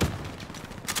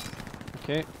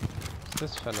 Okay,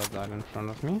 this fella died in front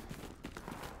of me.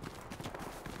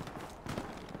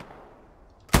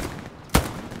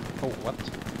 Oh, what?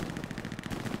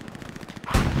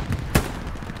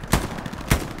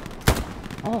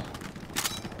 Oh!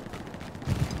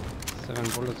 7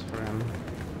 bullets for him.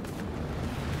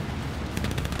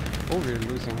 Oh, we're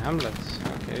losing hamlets.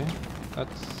 Okay,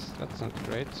 that's not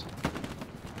great.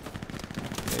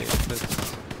 Okay,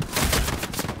 let's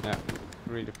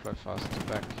redeploy fast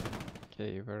back.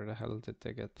 Okay, where the hell did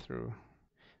they get through?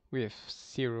 We have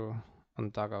 0 on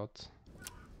dugout.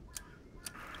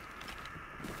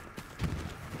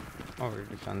 Oh, we're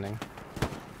defending.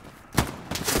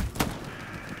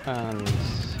 And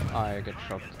I get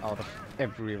shot out of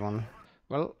everyone.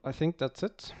 Well, I think that's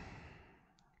it.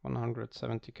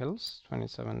 170 kills,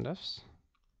 27 deaths.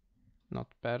 Not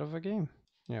bad of a game.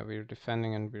 Yeah, we're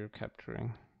defending and we're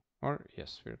capturing. Or,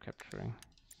 yes, we're capturing.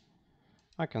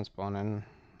 I can spawn in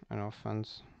an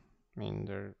offense. I mean,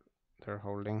 they're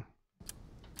holding.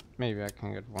 Maybe I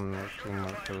can get 1 or 2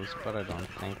 more kills, but I don't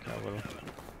think I will.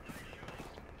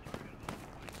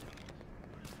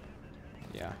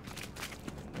 Yeah.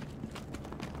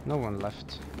 No one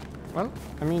left. Well,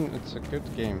 I mean, it's a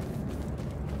good game.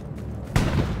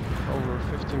 Over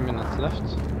 15 minutes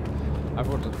left. I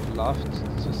would have loved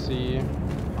to see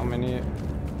how many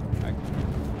I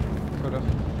could have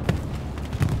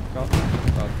gotten,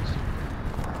 but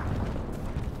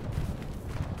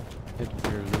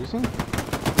we're losing.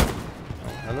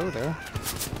 Oh, hello there.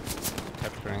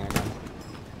 Capturing again.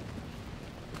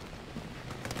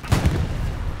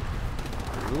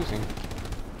 We're losing.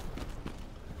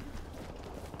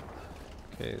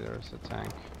 Okay, there's a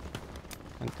tank.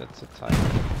 And that's a tiger.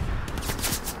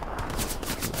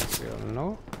 Like we all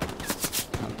know,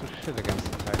 can't do shit against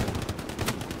the tiger.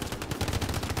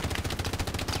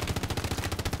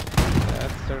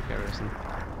 That's their garrison.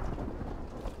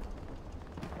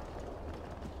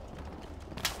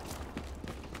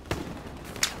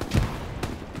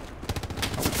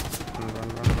 Oh, run.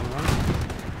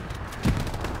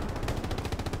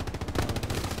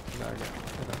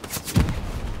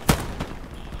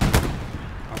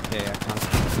 Okay, I can't get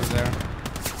through there.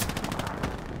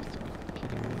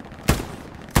 Kidding me.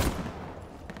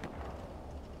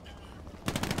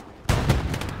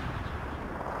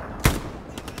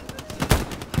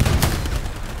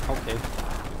 Okay.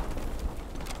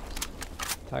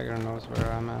 Tiger knows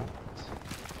where I'm at.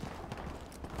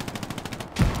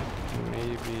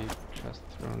 Maybe just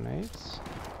throw nades.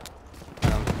 I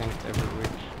don't think they will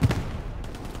reach.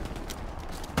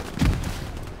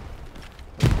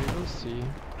 But we will see.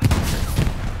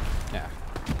 Yeah.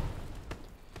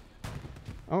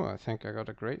 Oh, I think I got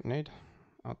a great nade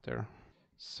out there.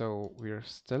 So we're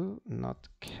still not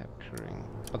capturing.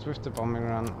 But with the bombing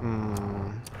run,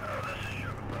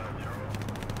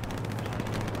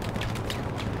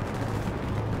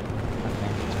 I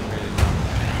think it's pretty done.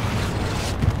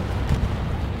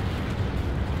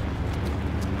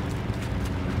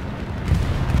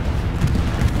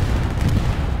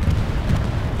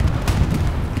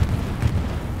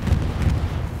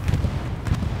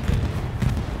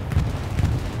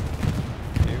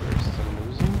 Okay, we're still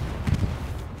losing.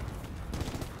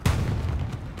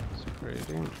 It's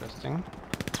pretty interesting.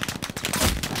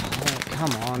 Oh,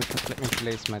 come on, just let me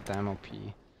place my damn OP.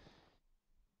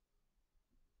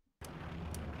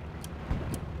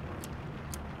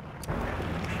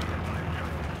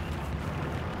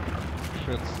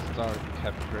 Should start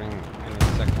capturing any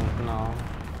second now.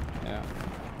 Yeah.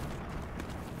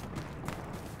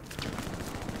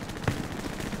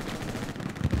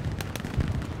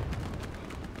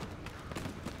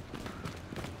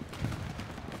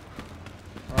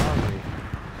 Where are we?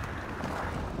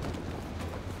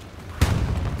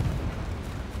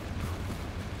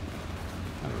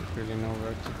 I don't really know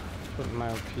where to put my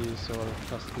OP, so I'll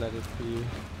just let it be.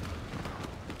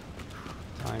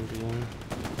 Time being.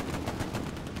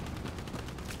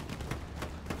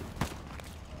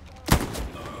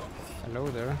 Hello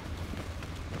there.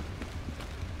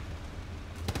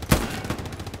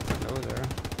 Hello there.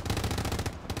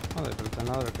 Oh, they built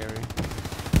another Gary.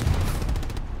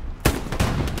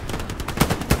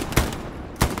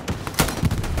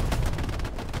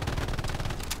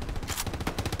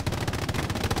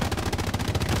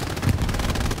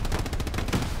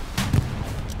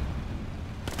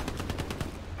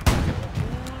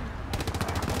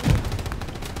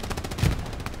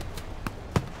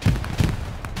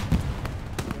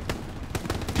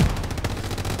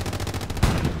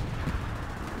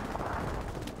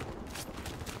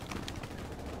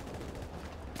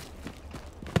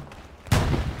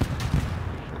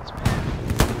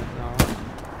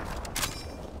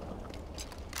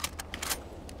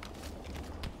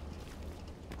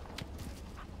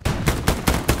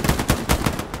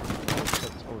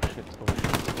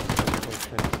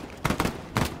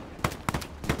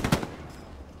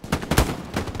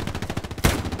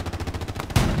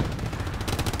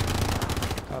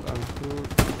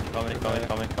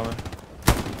 Coming.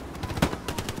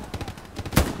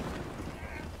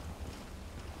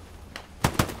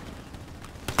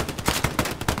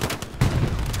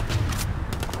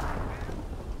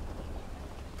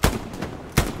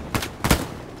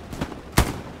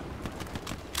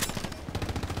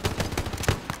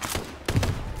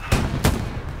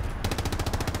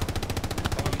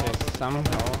 Okay,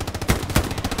 somehow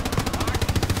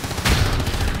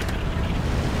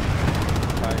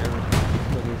Tiger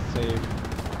couldn't save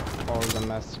all the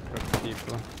massacred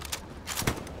people.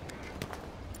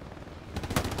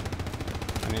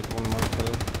 I need one more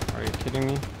kill. Are you kidding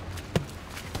me?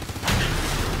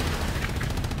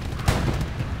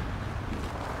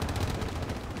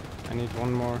 I need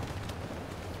one more.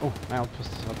 Oh, my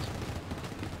outpost is hot.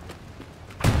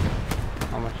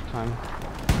 How much time?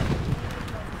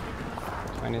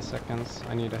 20 seconds.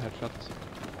 I need a headshot.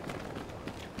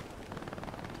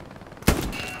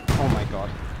 Oh my god.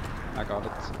 I got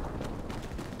it.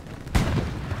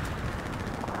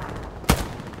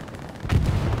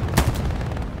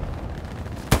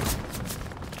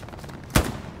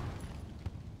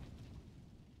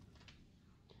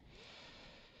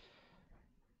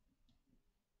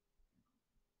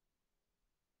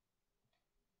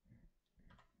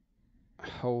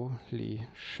 Holy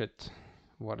shit.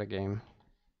 What a game.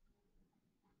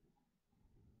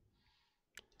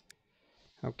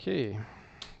 Okay.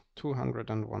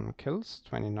 201 kills,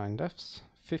 29 deaths,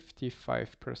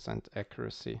 55%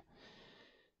 accuracy,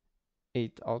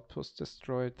 8 outposts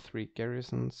destroyed, 3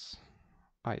 garrisons.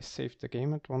 I saved the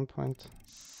game at one point,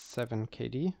 7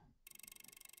 KD,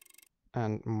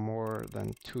 and more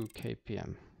than 2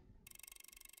 KPM.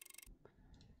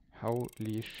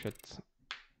 Holy shit.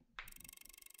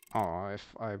 Oh,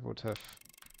 if I would have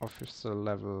officer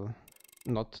level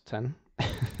not 10.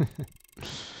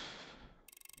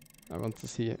 I want to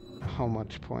see how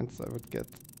much points I would get.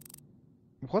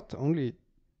 What? Only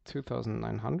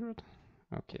 2,900?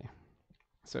 Okay.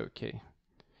 So okay.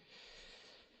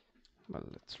 Well,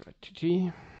 let's write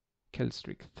GG. Kill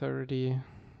streak 30.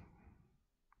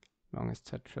 Longest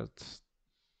headshot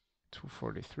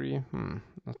 243.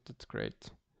 Not that great.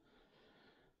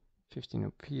 15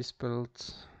 OPs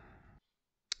built.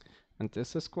 And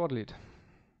this is squad lead.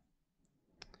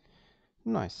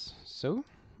 Nice. So,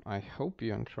 I hope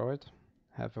you enjoyed.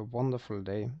 Have a wonderful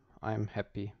day. I'm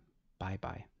happy. Bye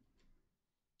bye.